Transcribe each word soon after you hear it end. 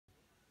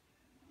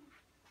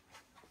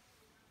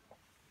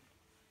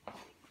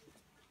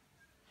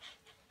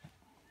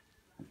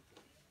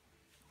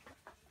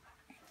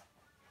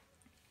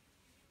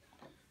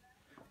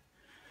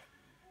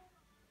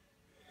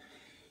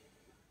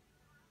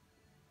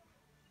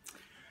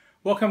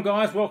Welcome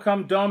guys,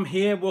 welcome. Dom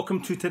here,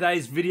 welcome to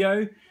today's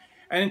video.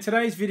 And in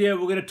today's video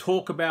we're going to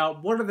talk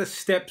about what are the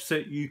steps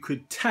that you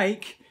could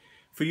take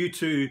for you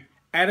to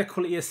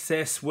adequately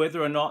assess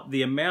whether or not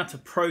the amount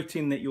of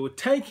protein that you're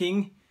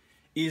taking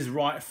is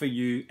right for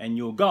you and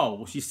your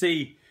goals. You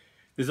see,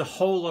 there's a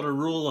whole lot of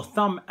rule of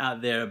thumb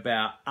out there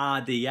about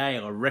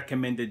RDA, or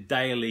recommended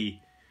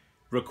daily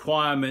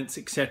requirements,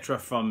 etc.,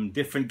 from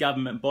different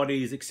government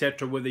bodies,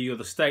 etc. Whether you're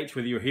the States,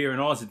 whether you're here in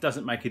Oz, it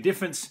doesn't make a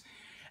difference.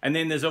 And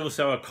then there's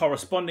also a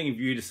corresponding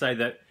view to say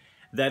that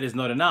that is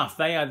not enough.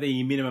 They are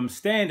the minimum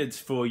standards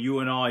for you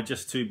and I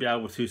just to be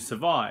able to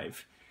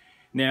survive.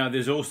 Now,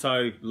 there's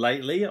also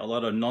lately a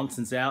lot of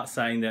nonsense out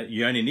saying that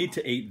you only need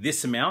to eat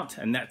this amount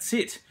and that's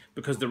it,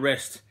 because the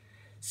rest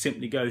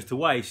simply goes to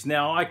waste.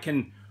 Now, I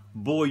can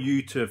bore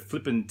you to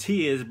flippin'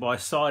 tears by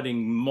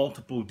citing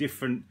multiple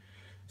different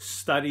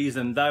studies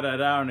and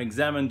and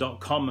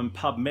Exame.com and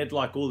PubMed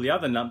like all the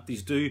other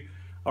numpties do,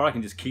 or I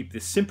can just keep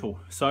this simple.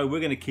 So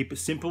we're going to keep it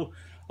simple.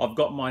 I've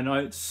got my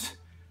notes,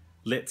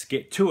 let's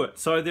get to it.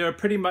 So there are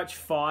pretty much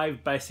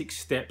 5 basic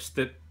steps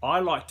that I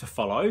like to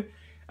follow,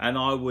 and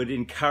I would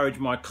encourage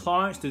my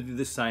clients to do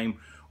the same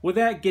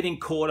without getting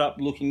caught up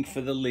looking for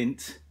the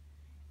lint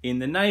in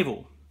the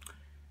navel.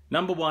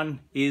 Number 1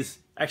 is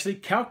actually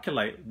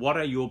calculate what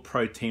are your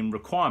protein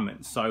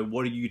requirements. So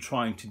what are you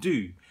trying to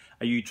do?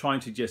 Are you trying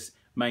to just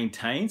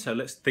maintain? So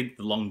let's think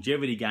the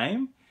longevity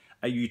game.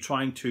 Are you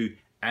trying to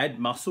add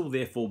muscle,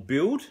 therefore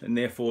build, and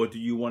therefore do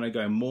you want to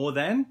go more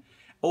than?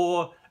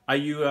 Or are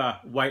you a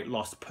weight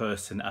loss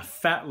person, a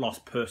fat loss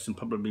person,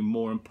 probably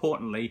more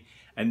importantly,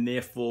 and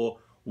therefore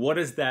what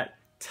is that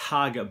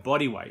target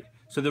body weight?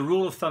 So the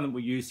rule of thumb that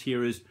we use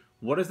here is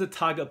what is the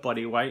target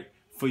body weight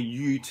for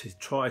you to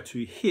try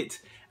to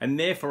hit, and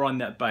therefore on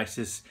that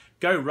basis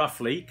go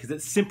roughly, because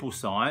it's simple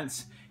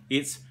science,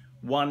 it's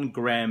 1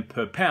 gram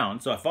per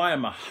pound. So if I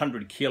am a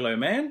 100 kilo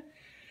man,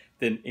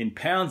 then in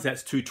pounds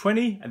that's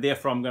 220, and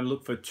therefore I'm going to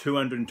look for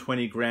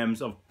 220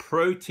 grams of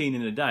protein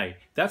in a day.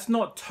 That's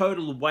not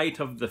total weight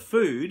of the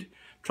food,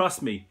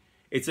 trust me,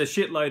 it's a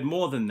shitload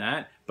more than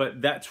that,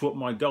 but that's what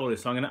my goal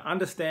is. So I'm going to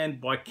understand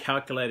by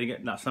calculating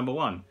it. That's number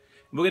 1.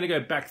 We're going to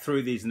go back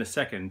through these in a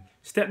second.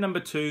 Step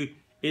number 2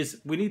 is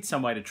we need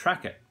some way to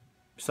track it.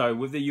 So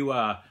whether you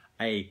are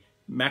a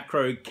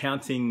macro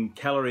counting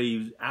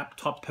calorie app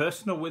type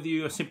person, or whether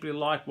you are simply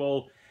like,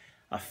 well,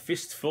 a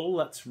fistful,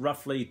 that's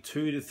roughly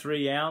 2 to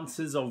 3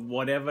 ounces of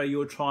whatever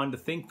you're trying to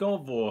think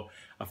of, or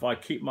if I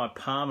keep my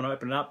palm and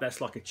open it up, that's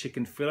like a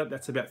chicken fillet,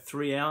 that's about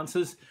 3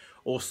 ounces,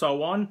 or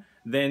so on,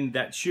 then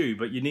that's you,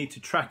 but you need to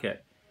track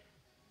it.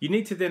 You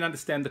need to then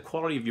understand the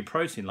quality of your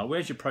protein, like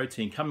where's your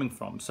protein coming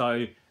from?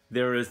 So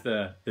there is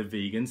the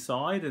vegan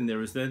side, and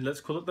there is the,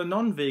 let's call it the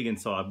non-vegan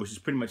side, which is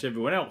pretty much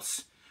everyone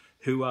else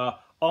who are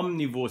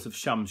omnivores of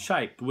some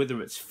shape,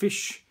 whether it's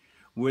fish,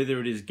 whether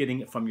it is getting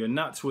it from your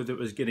nuts, whether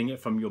it is getting it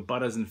from your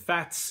butters and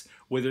fats,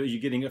 whether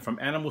you're getting it from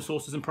animal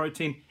sources and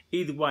protein.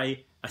 Either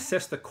way,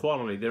 assess the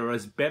quality. There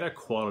is better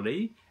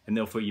quality, and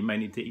therefore you may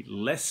need to eat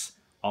less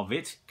of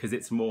it because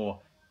it's more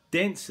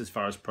dense as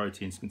far as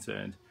protein is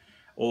concerned.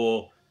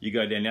 Or you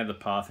go down the other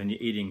path and you're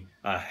eating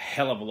a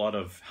hell of a lot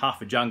of half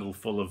a jungle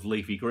full of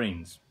leafy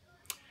greens.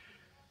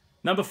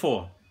 Number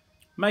 4,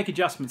 make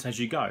adjustments as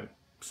you go.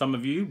 Some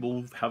of you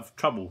will have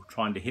trouble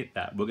trying to hit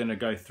that. We're going to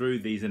go through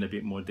these in a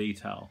bit more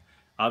detail.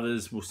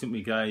 Others will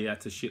simply go,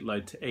 that's a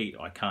shitload to eat,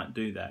 I can't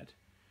do that.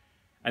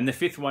 And the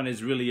 5th one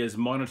is really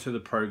monitor the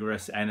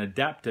progress and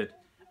adapt it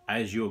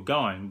as you're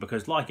going,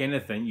 because like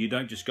anything, you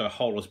don't just go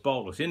holus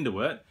bolus into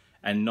it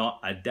and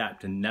not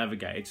adapt and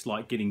navigate. It's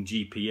like getting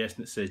GPS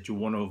and it says you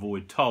want to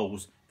avoid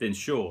tolls, then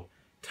sure,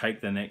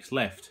 take the next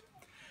left.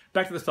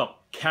 Back to the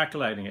top,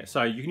 calculating it.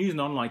 So you can use an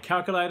online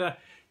calculator,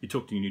 you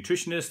talk to your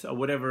nutritionist or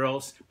whatever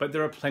else, but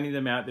there are plenty of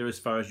them out there as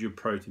far as your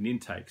protein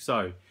intake.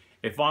 So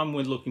if I'm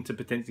looking to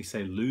potentially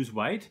say lose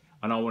weight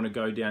and I want to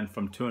go down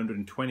from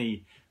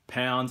 220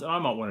 pounds, I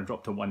might want to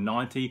drop to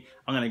 190.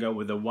 I'm going to go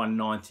with the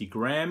 190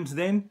 grams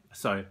then.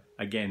 So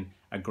again,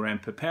 a gram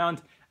per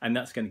pound, and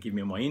that's going to give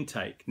me my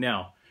intake.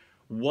 Now,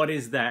 what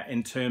is that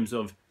in terms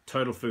of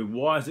total food?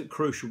 Why is it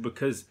crucial?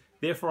 Because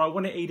therefore I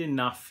want to eat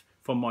enough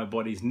for my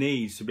body's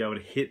needs to be able to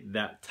hit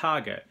that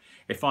target.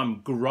 If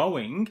I'm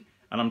growing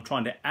and I'm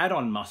trying to add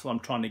on muscle,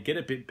 I'm trying to get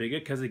a bit bigger,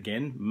 because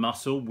again,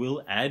 muscle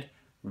will add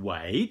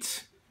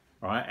weight.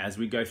 Right, as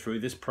we go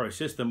through this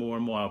process, the more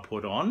and more I'll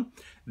put on,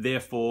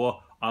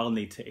 therefore I'll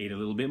need to eat a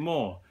little bit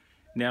more.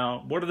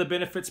 Now, what are the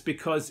benefits?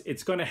 Because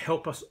it's going to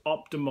help us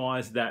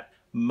optimize that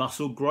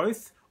muscle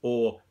growth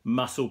or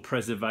muscle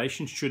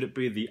preservation, should it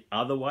be the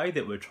other way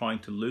that we're trying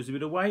to lose a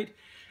bit of weight.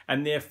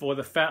 And therefore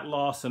the fat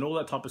loss and all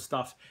that type of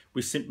stuff,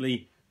 we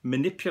simply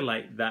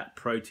manipulate that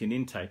protein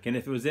intake. And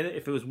if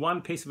it was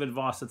one piece of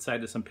advice I'd say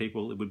to some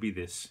people, it would be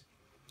this: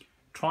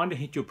 trying to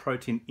hit your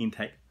protein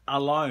intake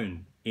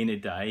alone in a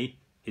day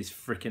is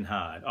freaking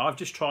hard. I've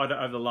just tried it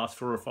over the last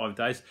 4 or 5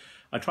 days.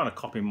 I'm trying to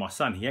copy my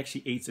son. He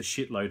actually eats a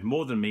shitload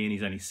more than me, and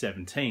he's only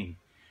 17.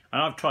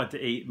 And I've tried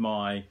to eat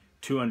my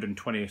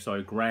 220 or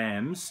so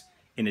grams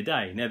in a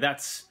day. Now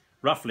that's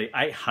roughly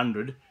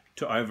 800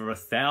 to over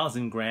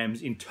 1,000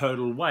 grams in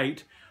total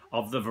weight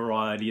of the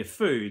variety of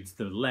foods,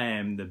 the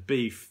lamb, the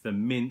beef, the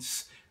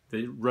mince,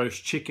 the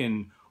roast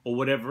chicken, or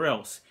whatever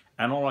else.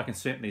 And all I can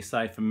certainly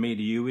say from me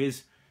to you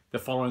is, the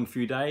following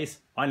few days,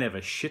 I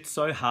never shit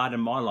so hard in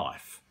my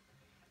life.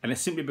 And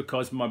it's simply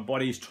because my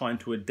body is trying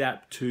to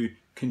adapt to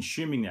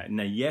consuming that.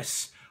 Now,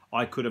 yes,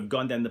 I could have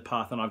gone down the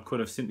path and I could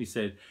have simply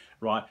said,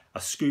 right,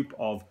 a scoop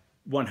of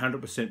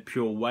 100%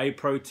 pure whey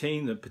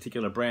protein, the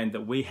particular brand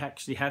that we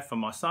actually have for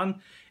my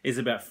son, is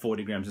about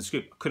 40 grams a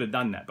scoop. I could have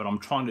done that, but I'm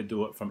trying to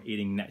do it from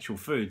eating natural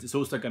foods. It's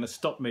also going to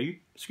stop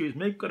me, excuse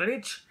me, got an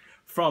itch,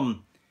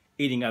 from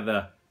eating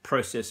other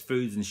processed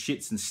foods and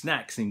shits and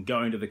snacks and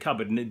going to the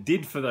cupboard. And it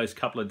did for those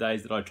couple of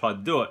days that I tried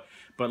to do it.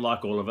 But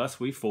like all of us,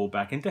 we fall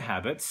back into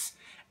habits.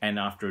 And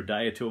after a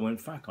day or two, I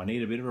went, fuck, I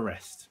need a bit of a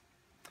rest.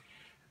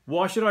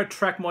 Why should I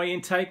track my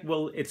intake?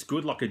 Well, it's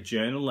good, like a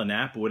journal, an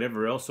app, or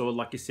whatever else. Or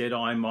like you said,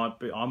 I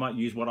might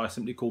use what I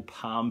simply call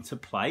palm to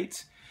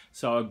plate.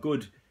 So a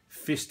good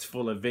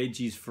fistful of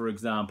veggies, for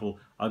example,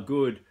 a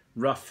good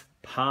rough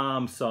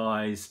palm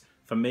size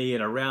for me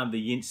at around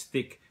the inch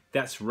thick.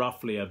 That's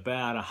roughly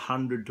about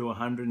 100 to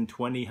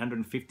 120,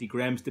 150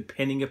 grams,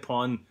 depending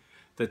upon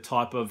the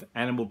type of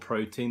animal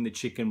protein, the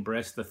chicken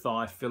breast, the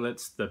thigh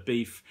fillets, the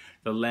beef,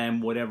 the lamb,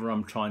 whatever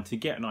I'm trying to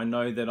get. And I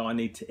know that I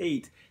need to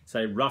eat,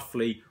 say,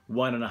 roughly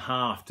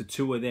 1.5 to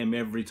 2 of them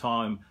every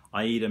time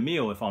I eat a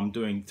meal, if I'm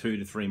doing 2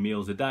 to 3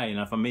 meals a day. And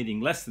if I'm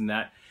eating less than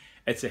that,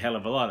 it's a hell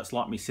of a lot. It's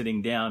like me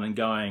sitting down and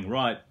going,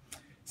 right,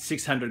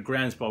 600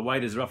 grams by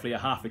weight is roughly a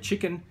half a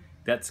chicken.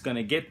 That's going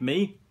to get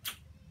me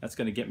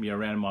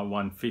around my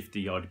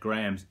 150 odd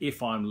grams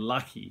if I'm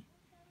lucky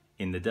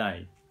in the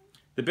day.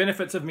 The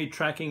benefits of me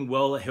tracking,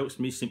 well, it helps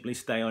me simply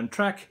stay on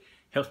track,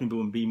 helps me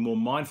be more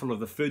mindful of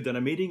the food that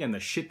I'm eating and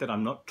the shit that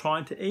I'm not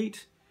trying to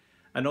eat.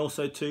 And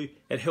also too,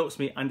 it helps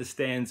me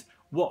understand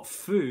what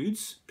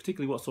foods,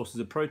 particularly what sources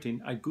of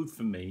protein, are good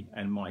for me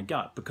and my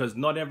gut, because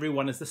not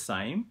everyone is the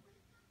same.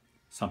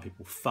 Some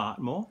people fart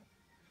more,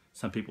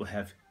 some people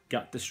have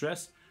gut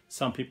distress,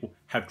 some people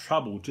have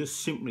trouble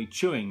just simply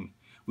chewing.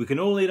 We can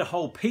all eat a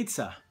whole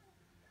pizza,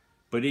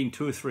 but eating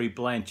 2 or 3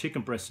 bland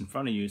chicken breasts in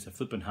front of you is a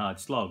flipping hard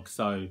slog.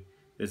 So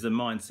there's a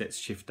mindset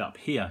shift up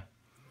here.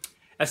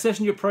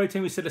 Assessing your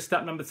protein, we said as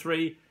step number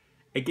 3,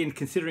 again,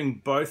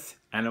 considering both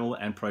animal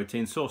and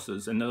protein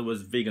sources. In other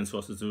words, vegan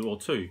sources as well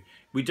too.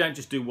 We don't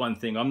just do one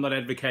thing. I'm not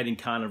advocating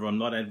carnivore, I'm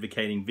not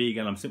advocating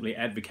vegan, I'm simply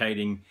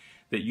advocating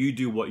that you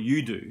do what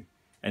you do.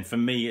 And for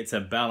me, it's a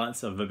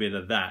balance of a bit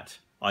of that.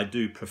 I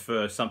do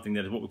prefer something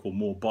that is what we call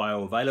more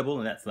bioavailable,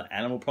 and that's the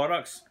animal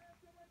products.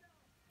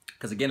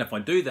 Because again, if I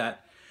do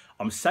that,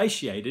 I'm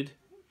satiated,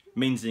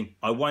 meaning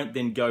I won't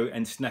then go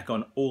and snack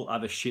on all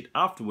other shit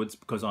afterwards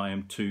because I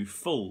am too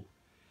full.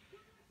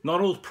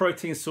 Not all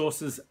protein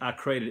sources are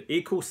created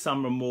equal.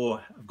 Some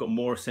have got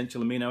more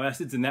essential amino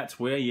acids, and that's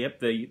where, yep,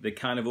 the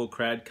carnivore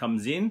crowd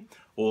comes in,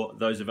 or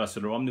those of us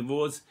that are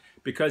omnivores,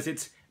 because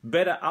it's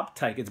better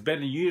uptake, it's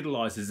better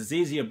utilized, it's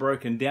easier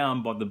broken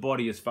down by the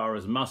body as far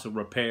as muscle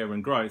repair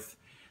and growth.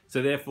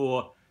 So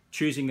therefore,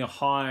 choosing a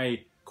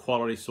high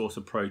quality source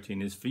of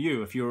protein is for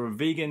you. If you're a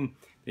vegan,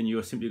 then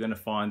you're simply going to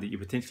find that you're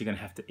potentially going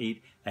to have to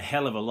eat a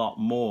hell of a lot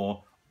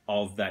more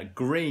of that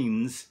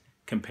greens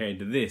compared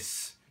to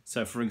this.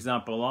 So for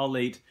example, I'll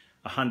eat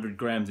 100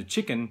 grams of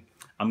chicken,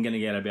 I'm going to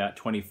get about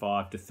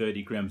 25 to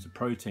 30 grams of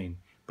protein,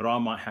 but I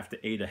might have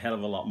to eat a hell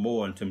of a lot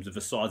more in terms of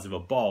the size of a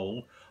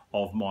bowl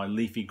of my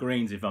leafy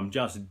greens if I'm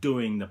just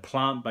doing the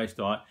plant-based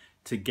diet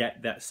to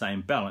get that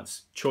same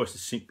balance. Choice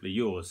is simply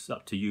yours. It's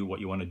up to you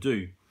what you want to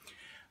do.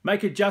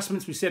 Make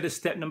adjustments, we said as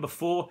step number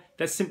 4.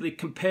 That's simply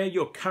compare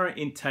your current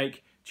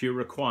intake to your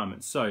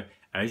requirements. So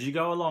as you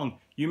go along,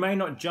 you may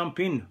not jump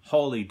in,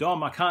 holy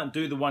Dom, I can't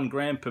do the 1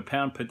 gram per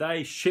pound per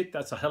day. Shit,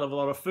 that's a hell of a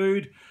lot of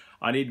food.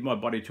 I need my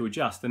body to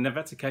adjust. And if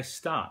that's the case,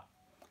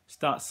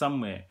 start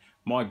somewhere.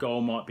 My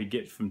goal might be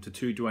get from to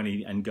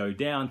 220 and go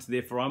down, so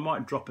therefore I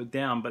might drop it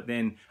down, but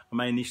then I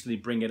may initially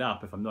bring it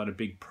up if I'm not a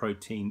big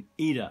protein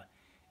eater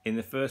in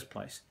the first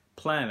place.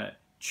 Plan it,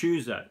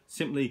 choose it,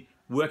 simply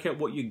work out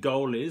what your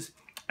goal is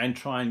and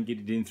try and get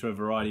it in through a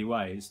variety of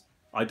ways.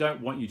 I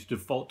don't want you to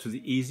default to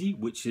the easy,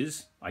 which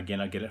is, again,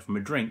 I get it from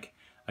a drink,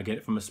 I get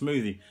it from a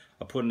smoothie.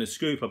 I put in a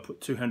scoop, I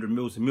put 200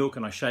 mils of milk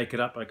and I shake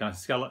it up, I can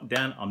scale it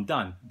down, I'm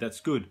done.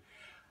 That's good.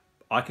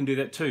 I can do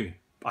that too.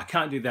 I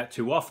can't do that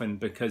too often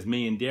because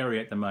me and dairy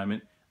at the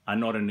moment are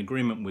not in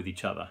agreement with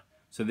each other.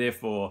 So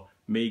therefore,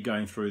 me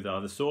going through the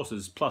other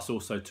sources, plus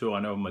also too,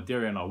 I know my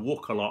dairy and I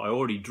walk a lot, I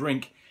already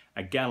drink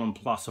a gallon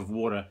plus of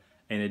water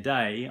in a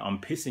day. I'm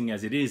pissing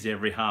as it is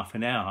every half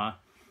an hour,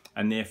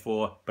 and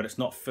therefore, but it's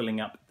not filling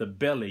up the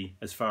belly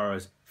as far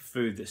as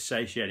food that's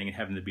satiating and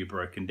having to be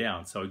broken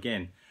down. So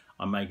again,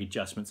 I make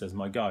adjustments as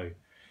I go.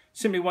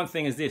 Simply one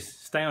thing is this,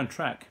 stay on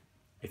track.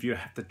 If you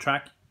have to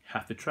track, you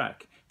have to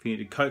track. If you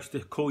need a coach to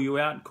call you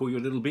out, call you a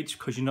little bitch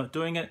because you're not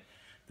doing it,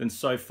 then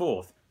so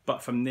forth.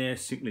 But from there,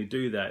 simply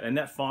do that. And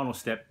that final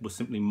step will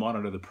simply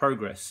monitor the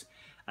progress.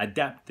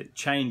 Adapt it,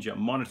 change it,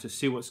 monitor,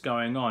 see what's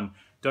going on.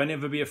 Don't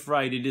ever be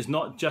afraid. It is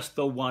not just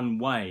the one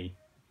way.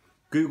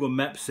 Google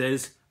Maps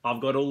says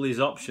I've got all these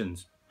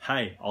options.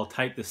 Hey, I'll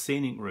take the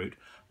scenic route.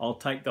 I'll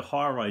take the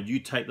high road. You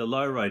take the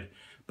low road.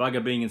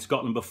 Bugger being in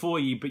Scotland before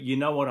you, but you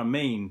know what I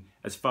mean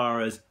as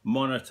far as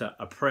monitor,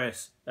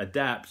 oppress,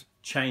 adapt,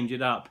 change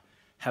it up,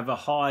 have a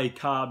high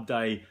carb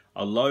day,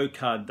 a low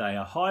carb day,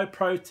 a high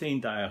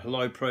protein day, a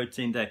low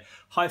protein day,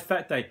 high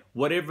fat day,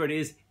 whatever it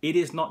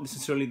is not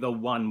necessarily the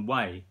one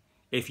way.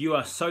 If you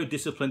are so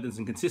disciplined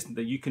and consistent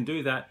that you can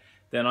do that,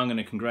 then I'm going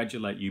to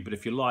congratulate you. But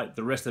if you're like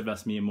the rest of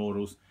us mere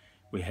mortals,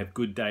 we have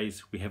good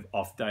days, we have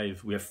off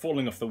days, we have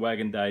falling off the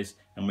wagon days,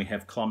 and we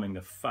have climbing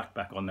the fuck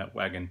back on that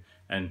wagon.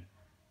 And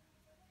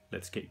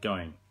let's get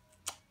going.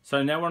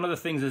 So now one of the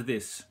things is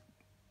this.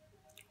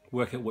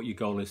 Work out what your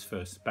goal is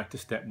first. Back to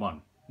step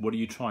one. What are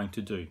you trying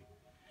to do?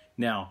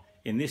 Now,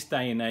 in this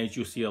day and age,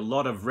 you'll see a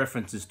lot of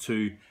references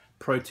to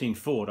protein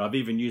forward. I've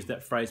even used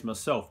that phrase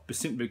myself, but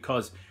simply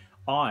because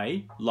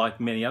I, like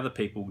many other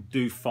people,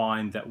 do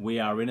find that we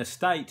are in a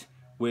state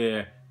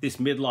where this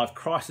midlife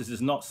crisis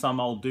is not some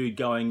old dude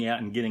going out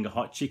and getting a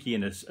hot chickie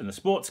in a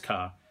sports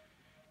car.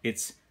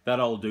 It's that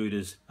old dude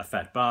is a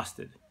fat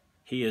bastard.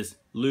 He is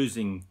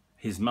losing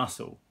his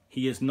muscle.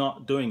 He is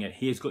not doing it.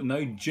 He has got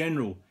no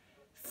general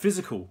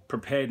physical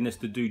preparedness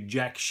to do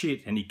jack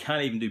shit, and he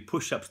can't even do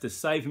push-ups to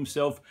save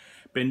himself,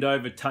 bend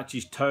over, touch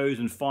his toes,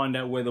 and find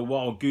out where the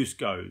wild goose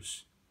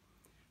goes.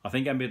 I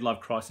think our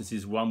midlife crisis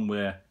is one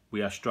where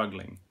we are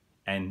struggling,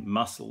 and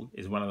muscle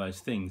is one of those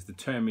things. The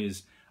term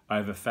is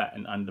over fat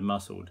and under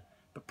muscled,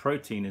 but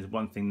protein is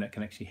one thing that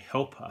can actually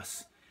help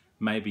us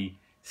maybe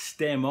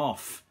stem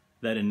off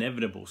that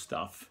inevitable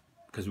stuff,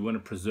 because we want to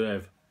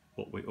preserve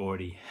what we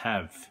already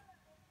have.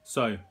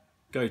 So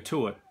go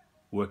to it,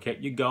 work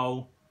out your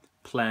goal,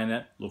 plan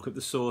it, look at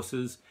the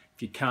sources.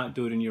 If you can't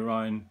do it on your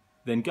own,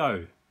 then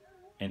go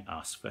and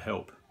ask for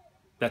help.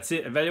 That's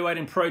it.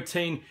 Evaluating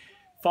protein.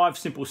 5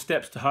 simple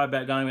steps to how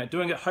about going about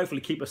doing it.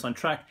 Hopefully keep us on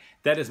track.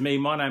 That is me.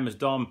 My name is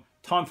Dom.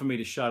 Time for me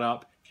to shut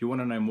up. If you want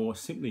to know more,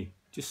 simply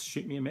just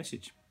shoot me a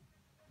message.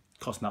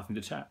 Costs nothing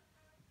to chat.